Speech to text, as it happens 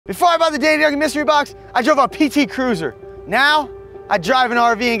Before I bought the Danny Duncan mystery box, I drove a PT Cruiser. Now, I drive an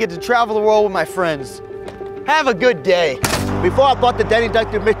RV and get to travel the world with my friends. Have a good day. Before I bought the Danny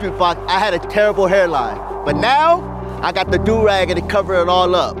Duncan mystery box, I had a terrible hairline. But now, I got the do-rag and it covered it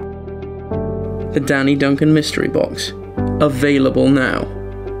all up. The Danny Duncan mystery box. Available now.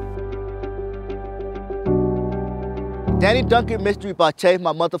 Danny Duncan mystery box changed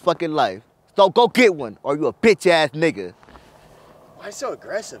my motherfucking life. So go get one, or you a bitch-ass nigga. Why so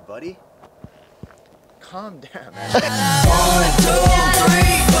aggressive, buddy? Calm down, man. 1, 2, 3, 4.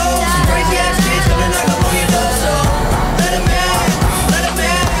 Crazy ass bitch coming like I'm on your door, so let him in, let him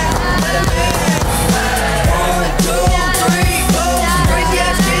in, let him in. 1, 2, 3, 4. Crazy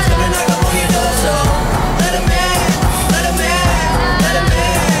ass bitch coming like I'm on your door, so let him in, let him in, let him in.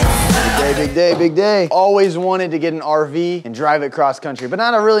 Big day, big day. Always wanted to get an RV and drive it cross country, but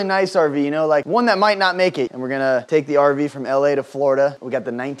not a really nice RV, you know, like one that might not make it. And we're gonna take the RV from LA to Florida. We got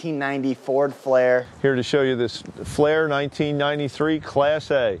the 1990 Ford Flare. Here to show you this Flare 1993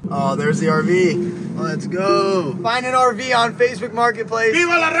 Class A. Oh, there's the RV. Let's go. Find an RV on Facebook Marketplace.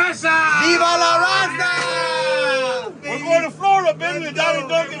 Viva la raza! Viva la raza! We're going to Florida, baby. Danny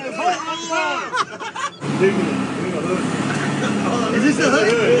Duncan is Is this the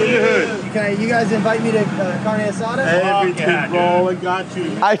hood? You guys invite me to carne asada? Everything, bro. I got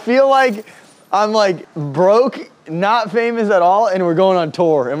you. I feel like I'm like broke, not famous at all, and we're going on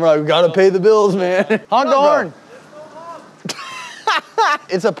tour. And we're like, we gotta pay the bills, man. Honk the horn.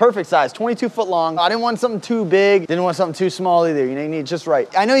 It's a perfect size, 22 foot long. I didn't want something too big, didn't want something too small either. You know, you need it just right.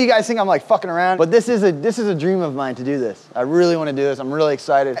 I know you guys think I'm like fucking around, but this is a dream of mine to do this. I really want to do this. I'm really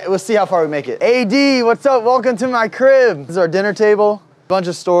excited. We'll see how far we make it. AD, what's up? Welcome to my crib. This is our dinner table, bunch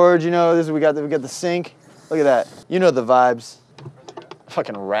of storage. You know, we got the sink. Look at that. You know the vibes.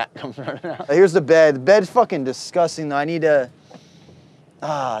 Fucking rat comes running out. Here's the bed. The bed's fucking disgusting though. I need to.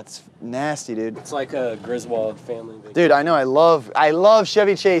 It's nasty, dude. It's like a Griswold family vacation. Dude, I know, I love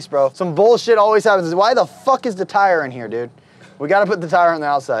Chevy Chase, bro. Some bullshit always happens. Why the fuck is the tire in here, dude? We gotta put the tire on the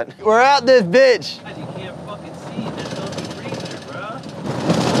outside. We're at this bitch. You can't fucking see. There's no freezer, bro.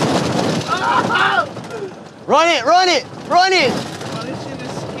 Run it, run it, run it! Oh, this shit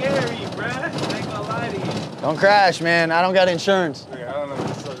is scary, bro. I ain't gonna lie to you. Don't crash, man. I don't got insurance. I don't know if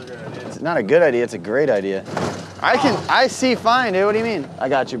this is such a good idea. It's not a good idea, it's a great idea. I see fine, dude. What do you mean? I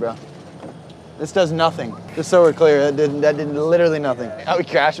got you, bro. This does nothing. Just so we're clear, that did literally nothing. How we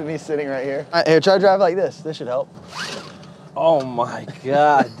crashed with me sitting right here. Here, try to drive like this. This should help. Oh my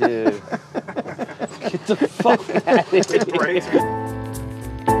God, dude. Get the fuck out of here.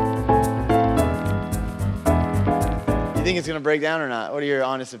 You think it's gonna break down or not? What are your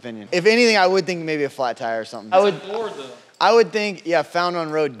honest opinion? If anything, I would think maybe a flat tire or something. I would think, yeah, found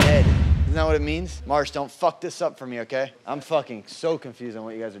on road dead. Isn't that what it means? Marsh, don't fuck this up for me, okay? I'm fucking so confused on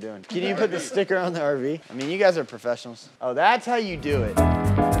what you guys are doing. Can you put the sticker on the RV? I mean, you guys are professionals. Oh, that's how you do it.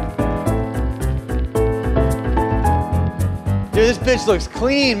 Dude, this bitch looks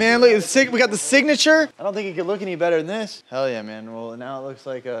clean, man. Look, we got the signature. I don't think it could look any better than this. Hell yeah, man. Well, now it looks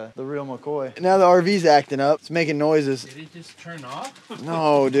like the real McCoy. Now the RV's acting up. It's making noises. Did it just turn off?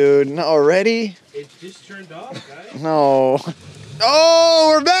 No, dude. Not already? It just turned off, guys. No.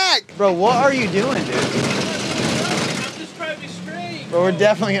 Oh, we're back! Bro, what are you doing, dude? I'm just trying to be straight. Bro, we're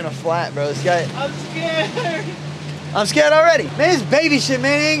definitely gonna flat, bro. This guy. I'm scared. I'm scared already. Man, this baby shit,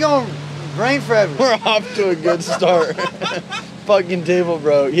 man, it ain't gonna rain forever. We're off to a good start. Fucking table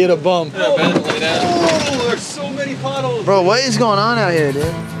broke. He hit a bump. Oh, there's so many puddles. Bro, what is going on out here,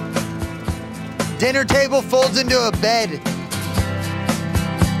 dude? Dinner table folds into a bed.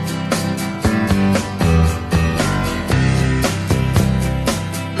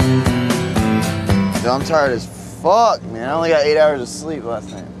 Dude, I'm tired as fuck, man. I only got 8 hours of sleep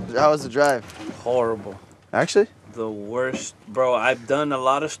last night. How was the drive? Horrible. Actually? The worst. Bro, I've done a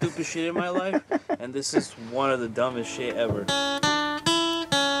lot of stupid shit in my life, and this is one of the dumbest shit ever.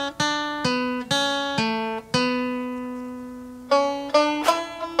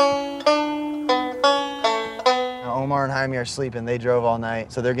 Omar and Jaime are sleeping. They drove all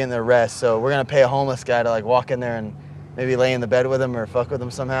night, so they're getting their rest. So we're gonna pay a homeless guy to like walk in there and maybe lay in the bed with him or fuck with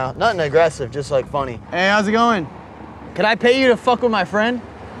him somehow. Nothing aggressive, just like funny. Hey, how's it going? Could I pay you to fuck with my friend?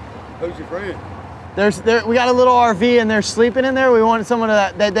 Who's your friend? We got a little RV and they're sleeping in there. We want someone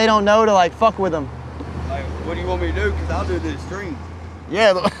that they don't know to like fuck with them. Like, what do you want me to do? Because I'll do the stream.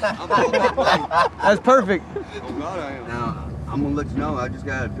 Yeah. That's perfect. Oh God, I am. Now, I'm gonna let you know, I just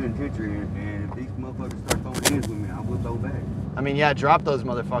got a penitentiary and if these motherfuckers start throwing hands with me, I will throw back. I mean, yeah, drop those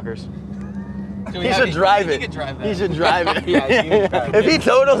motherfuckers. He should drive it. He could drive that. He should drive it. Yeah, he can drive it. If he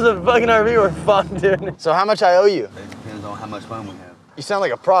totals the fucking RV, we're fucked, dude. So how much I owe you? It depends on how much fun we have. You sound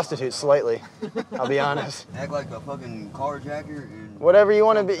like a prostitute slightly, I'll be honest. Act like a fucking carjacker and... Whatever you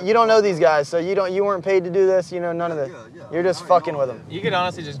want to be. You don't know these guys, so you weren't paid to do this. You know none of this. Yeah. You're just fucking with them. You could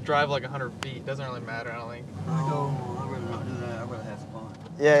honestly just drive like 100 feet. It doesn't really matter, I don't think. No, I'd rather not do that. I'd rather have some fun.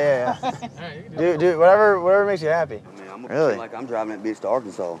 Yeah. Alright, you can do Dude, whatever makes you happy. I mean, I'm gonna Really? pretend like I'm driving that bitch to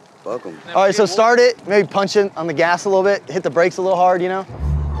Arkansas. Fuck 'em. All right, so start it. Maybe punch it on the gas a little bit. Hit the brakes a little hard, you know?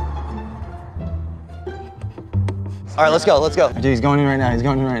 All right, let's go. Dude, he's going in right now. He's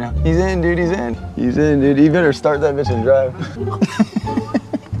in, dude, he's in. You better start that bitch and drive.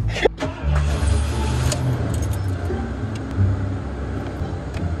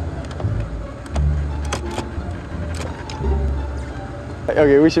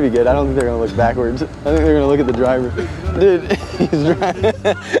 Okay, we should be good. I don't think they're gonna look backwards. I think they're gonna look at the driver. Dude, he's driving.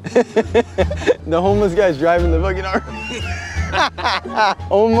 The homeless guy's driving the fucking RV.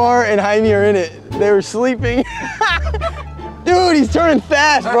 Omar and Jaime are in it. They were sleeping. Dude, he's turning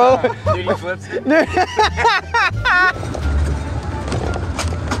fast, bro. Dude, he flips it.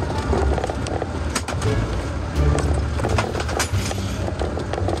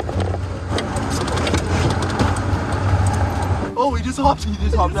 Oh, he just hopped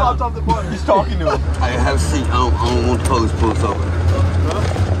off the button. He's talking to him. I have a seat. I don't want the police to pull us over.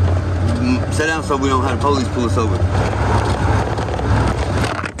 Sit down so we don't have the police pull us over.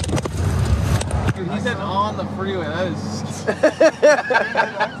 Dude, he said on the freeway. That is...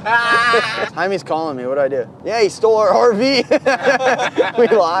 Jaime's calling me. What do I do? Yeah, he stole our RV. We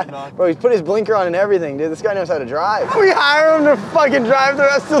lied. Bro, he's put his blinker on and everything, dude. This guy knows how to drive. We hire him to fucking drive the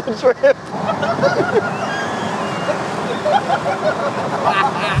rest of the trip.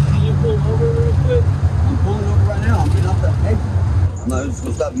 Can you pull over real quick? I'm pulling over right now. I'm getting off that exit. I'm not just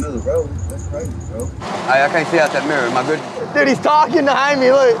gonna stop in the middle of the road. That's crazy, bro. I can't see out that mirror. Am I good? Dude, he's talking to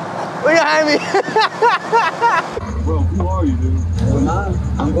Jaime. Look at Jaime. Bro, who are you, dude? Well,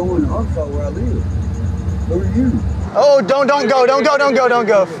 I'm going to Arkansas where I live. Who are you? Oh, don't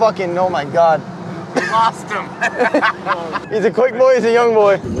go. Fucking, oh my God. We lost him. He's a quick boy, he's a young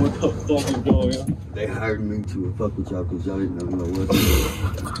boy. What the fuck is going on? They hired me to fuck with y'all because y'all didn't know what to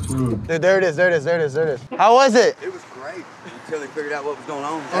do. Dude, there it is. How was it? It was great until they figured out what was going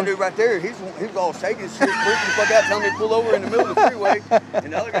on. That dude right there, he was all shaking shit, freaking the fuck out, telling me to pull over in the middle of the freeway.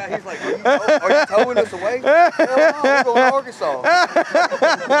 And the other guy, he's like, are you towing us away? Hell no, we're going to Arkansas.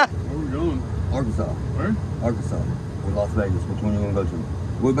 Where we going? Arkansas. Where? Arkansas or Las Vegas. Which one you want to go to?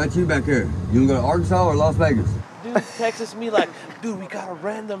 What about you back here? You want to go to Arkansas or Las Vegas? Dude texts me like, dude, we got a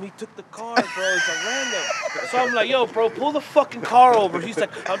random. He took the car, bro. It's a random. So I'm like, yo, bro, pull the fucking car over. He's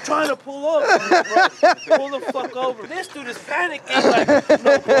like, I'm trying to pull over. I'm like, bro, pull the fuck over. This dude is panicking. Like,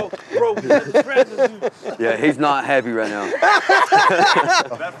 no, bro, we got this random. Yeah, he's not happy right now.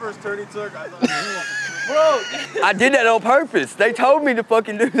 That first turn he took, I thought, Bro, I did that on purpose. They told me to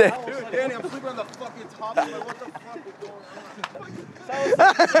fucking do that. dude, Danny, I'm sleeping on the fucking top. I'm like, what the fuck is going on?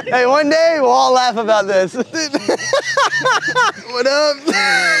 Hey, one day we'll all laugh about this. What up?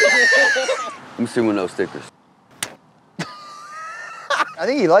 Let me see one of those stickers. I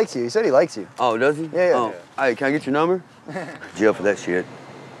think he likes you. He said he likes you. Oh, does he? Yeah. Oh. Hey, can I get your number? Jail for that shit.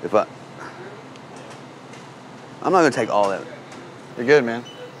 I'm not gonna take all that. You're good, man.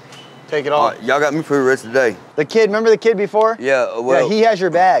 Take it all. All right, y'all got me for the rest of the day. The kid, remember the kid before? Yeah, well. Yeah, he has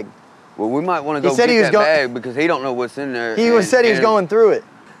your bag. Well, we might want to go He said get he was that go- bag because he don't know what's in there. He said he was going through it.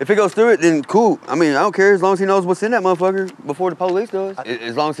 If he goes through it, then cool. I mean, I don't care as long as he knows what's in that motherfucker before the police does.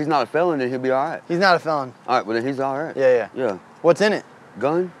 As long as he's not a felon, then he'll be all right. He's not a felon. All right, well then he's all right. Yeah. Yeah. What's in it?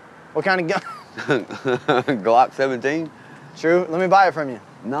 Gun? What kind of gun? Glock 17? True. Let me buy it from you.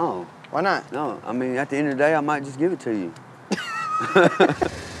 No. Why not? No. I mean, at the end of the day, I might just give it to you.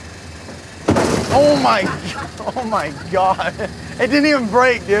 Oh my God. It didn't even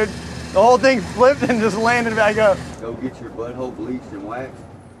break, dude. The whole thing flipped and just landed back up. Go get your butthole bleached and waxed.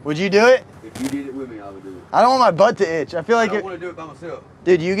 Would you do it? If you did it with me, I would do it. I don't want my butt to itch. I feel like I don't want to do it by myself.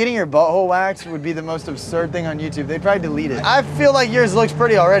 Dude, you getting your butthole waxed would be the most absurd thing on YouTube. They'd probably delete it. I feel like yours looks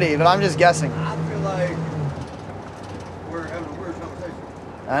pretty already, but I'm just guessing. I feel like we're having a weird conversation.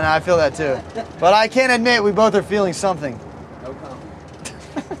 And I feel that too. But I can't admit we both are feeling something. No comment.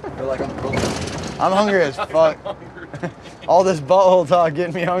 I feel like I'm broke. I'm hungry as fuck. All this butthole talk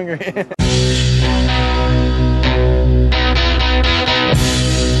getting me hungry. Guess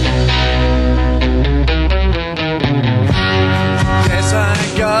I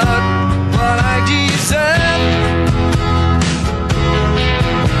got what I deserve.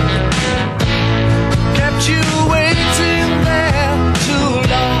 Kept you waiting there too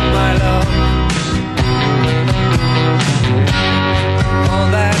long, my love. All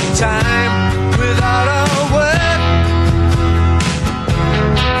that time without a word.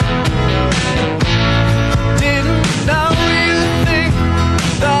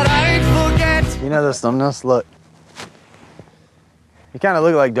 those thumbnails? Look. You kind of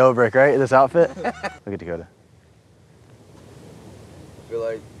look like Dobrik, right? This outfit. Look at Dakota. I feel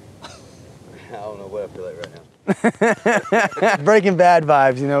like, I don't know what I feel like right now. Breaking Bad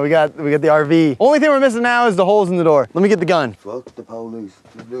vibes, you know, we got the RV. Only thing we're missing now is the holes in the door. Let me get the gun. Fuck the police.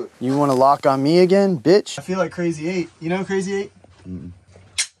 Let's do it. You want to lock on me again, bitch? I feel like Crazy 8. You know Crazy 8? Mm-mm.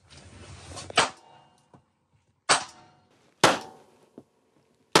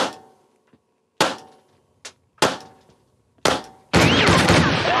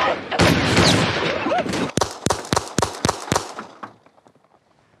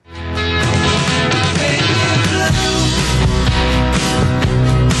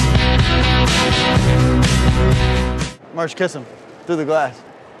 Marsh, kiss him through the glass.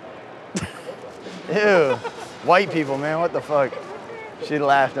 Ew. White people, man, what the fuck? She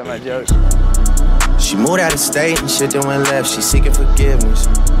laughed at my joke. She moved out of state and shit then went left. She seeking forgiveness.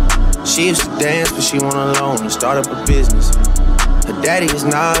 She used to dance, but she went alone and start up a business. Her daddy is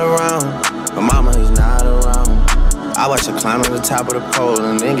not around. Her mama is not around. I watch her climb on the top of the pole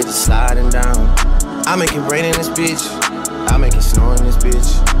and then get to sliding down. I make it rain in this bitch. I make it snow in this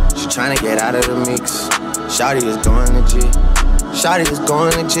bitch. She trying to get out of the mix. Shawty is going legit. Shawty is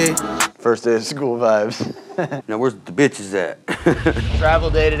going legit. First day of school vibes. Now where's the bitches at? Travel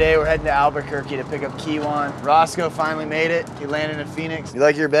day today. We're heading to Albuquerque to pick up Kiwan. Roscoe finally made it. He landed in Phoenix. You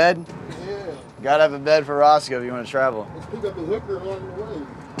like your bed? Yeah. Gotta have a bed for Roscoe if you want to travel. Let's pick up the hooker along the way.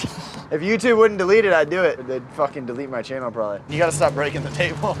 If YouTube wouldn't delete it, I'd do it. They'd fucking delete my channel probably. You gotta stop breaking the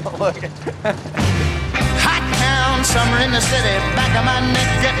table. Look. Hot town, summer in the city. Back of my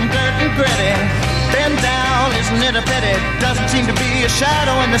neck getting dirt and gritty. Bend down, isn't it a pity? Doesn't seem to be a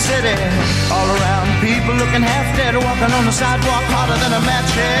shadow in the city. All around, people looking half dead, walking on the sidewalk harder than a match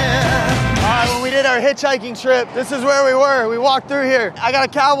head. All right, when we did our hitchhiking trip, this is where we were. We walked through here. I got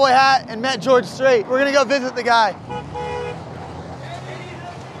a cowboy hat and met George Strait. We're gonna go visit the guy.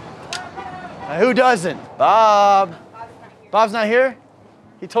 Who doesn't? Bob. Bob's not here?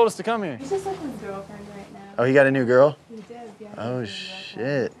 He told us to come here. He's just like his girlfriend right now. Oh, he got a new girl? He did, yeah. Oh,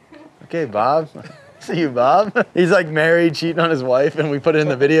 shit. Okay, Bob. See you, Bob. He's like married, cheating on his wife, and we put it in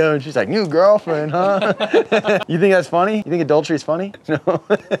the video, and she's like, new girlfriend, huh? You think that's funny? You think adultery is funny? No.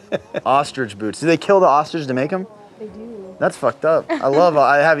 Ostrich boots. Do they kill the ostrich to make them? They do. That's fucked up.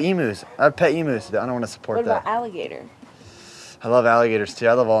 I have emus. I have pet emus. I don't want to support What that. about alligator? I love alligators too.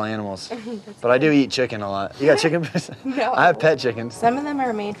 I love all animals. But I do eat chicken a lot. You got chicken boots? No. I have pet chickens. Some of them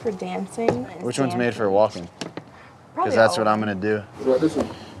are made for dancing. Which one's made for walking? Because that's what I'm gonna do. What about this one?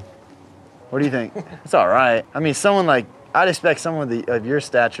 What do you think? It's all right. I mean, someone like, I'd expect someone of your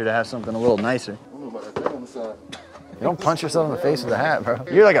stature to have something a little nicer. I don't know about that thing on the side. You don't punch yourself in the face with a hat, bro.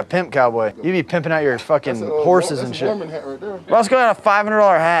 You're like a pimp cowboy. You be pimping out your fucking horses and shit. That's a Mormon hat right there. Roscoe got a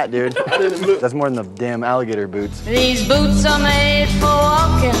 $500 hat, dude. That's more than the damn alligator boots. These boots are made for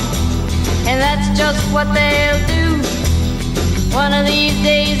walking, and that's just what they'll do. One of these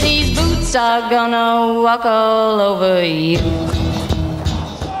days, these boots are gonna walk all over you.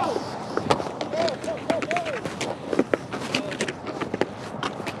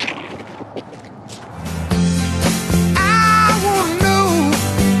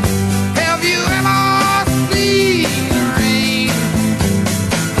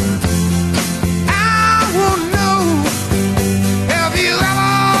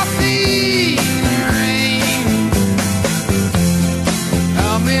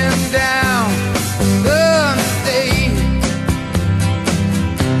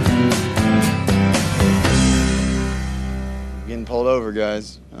 Pulled over,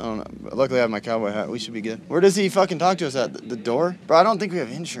 guys. I don't know. Luckily, I have my cowboy hat. We should be good. Where does he fucking talk to us at? The door? Bro, I don't think we have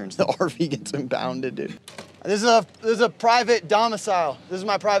insurance. The RV gets impounded, dude. This is a private domicile. This is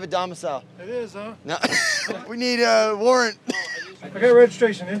my private domicile. It is, huh? No. We need a warrant. I got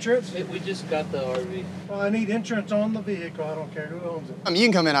registration, insurance. We just got the RV. Well, I need insurance on the vehicle. I don't care who owns it. I mean, you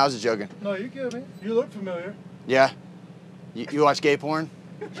can come in. I was just joking. No, you give me. You look familiar. Yeah. You watch gay porn?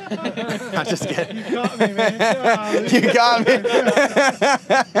 I'm just kidding. You got me, man. You got me.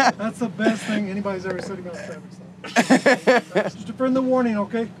 That's the best thing anybody's ever said about traffic stop. Just a friendly warning,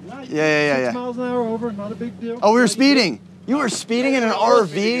 okay? Yeah. 6 miles an hour over, not a big deal. Oh, we were speeding. You were speeding in an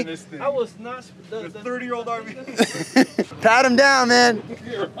RV? I was not. The 30-year-old RV. Pat him down, man.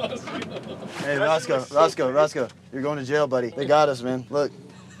 Hey, Roscoe. You're going to jail, buddy. They got us, man. Look.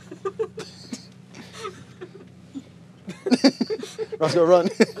 Roscoe, run.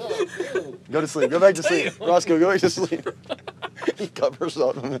 Go to sleep. Go back to sleep. Roscoe, go back to sleep. He cut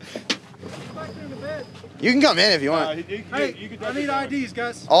herself. You can come in if you want. Hey, I need IDs,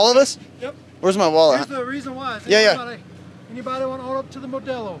 guys. All of us? Yep. Where's my wallet? Here's the reason why. Yeah. Anybody want to hold up to the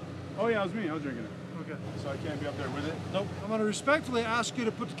Modelo? Oh, yeah, it was me. I was drinking it. Okay. So I can't be up there with it? Nope. I'm gonna respectfully ask you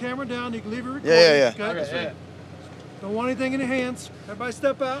to put the camera down. You can leave it recording. Yeah. Okay. Don't want anything in your hands. Everybody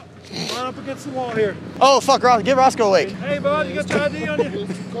step out. Line up against the wall here. Oh, fuck, Ross. Give Roscoe a wake. Hey, bud, you got your ID on you?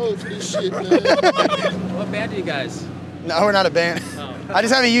 What band are you guys? No, we're not a band. Oh. I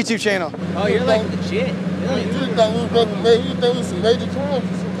just have a YouTube channel. Oh, you're like legit. Really? You think we some major crimes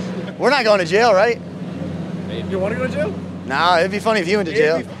or some shit? We're not going to jail, right? You want to go to jail? Nah, it'd be funny if you went to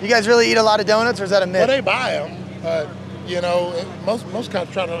jail. You guys really eat a lot of donuts, or is that a myth? Well, they buy them. You know, most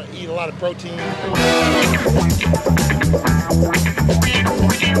cops try to eat a lot of protein.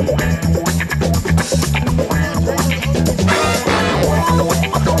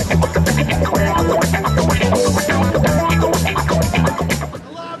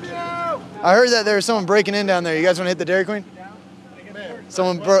 I heard that there was someone breaking in down there. You guys want to hit the Dairy Queen?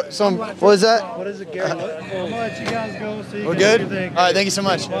 Someone what was that? What is it, Gary? I'm gonna let you guys go so you We're can good? do your thing. All right, thank you so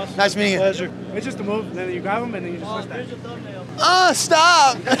much. Nice meeting you. Pleasure. It's just a move, and then you grab them, and then you just switch that.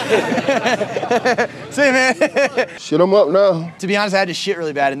 Stop! See you, man. Shit them up now. To be honest, I had to shit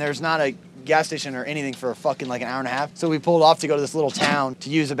really bad, and there's not a gas station or anything for a fucking like an hour and a half. So we pulled off to go to this little town to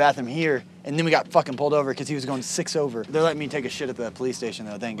use the bathroom here, and then we got fucking pulled over because he was going 6 over. They're letting me take a shit at the police station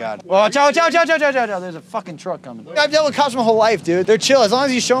though, thank God. Well, chow. There's a fucking truck coming. I've dealt with cops my whole life, dude. They're chill. As long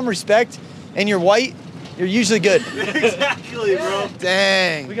as you show them respect and you're white, you're usually good. Exactly, bro.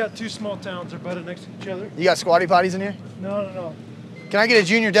 Dang. We got 2 small towns. They're butted next to each other. You got squatty potties in here? No. Can I get a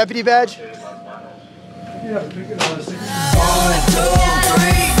junior deputy badge? Yeah, pick it up. 1, 2, 3,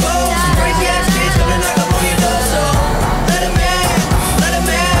 4. Crazy ass kids coming knock up on your door, so let 'em in, let 'em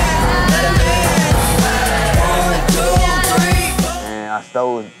in, let 'em in. 1, 2, 3, 4. And I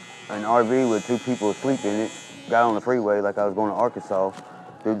stole an RV with 2 people asleep in it. Got on the freeway like I was going to Arkansas.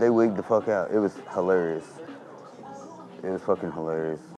 Dude, they wigged the fuck out. It was hilarious. It was fucking hilarious.